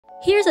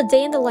Here's a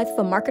day in the life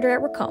of a marketer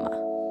at Ricoma.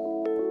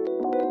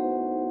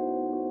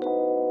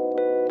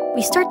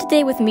 We start the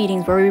day with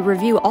meetings where we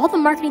review all the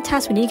marketing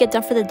tasks we need to get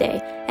done for the day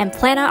and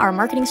plan out our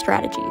marketing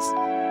strategies.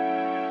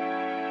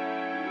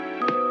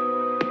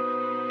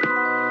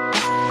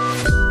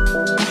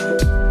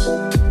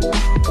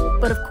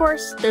 But of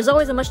course, there's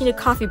always a much-needed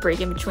coffee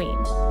break in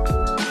between.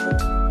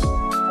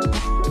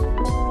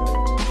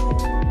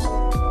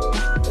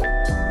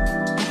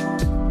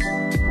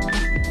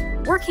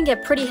 Work can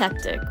get pretty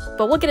hectic,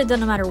 but we'll get it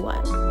done no matter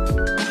what.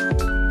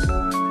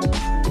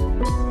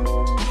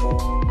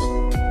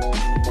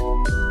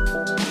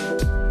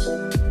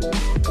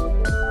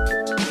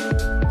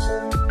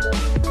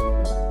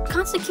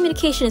 Constant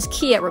communication is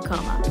key at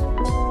Ricoma.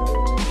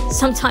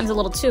 Sometimes a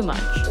little too much.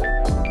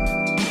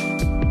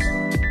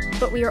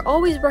 But we are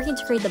always working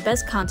to create the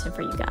best content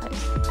for you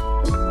guys.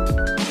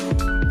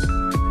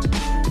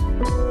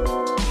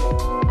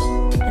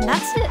 And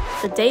that's it.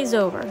 The day's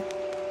over.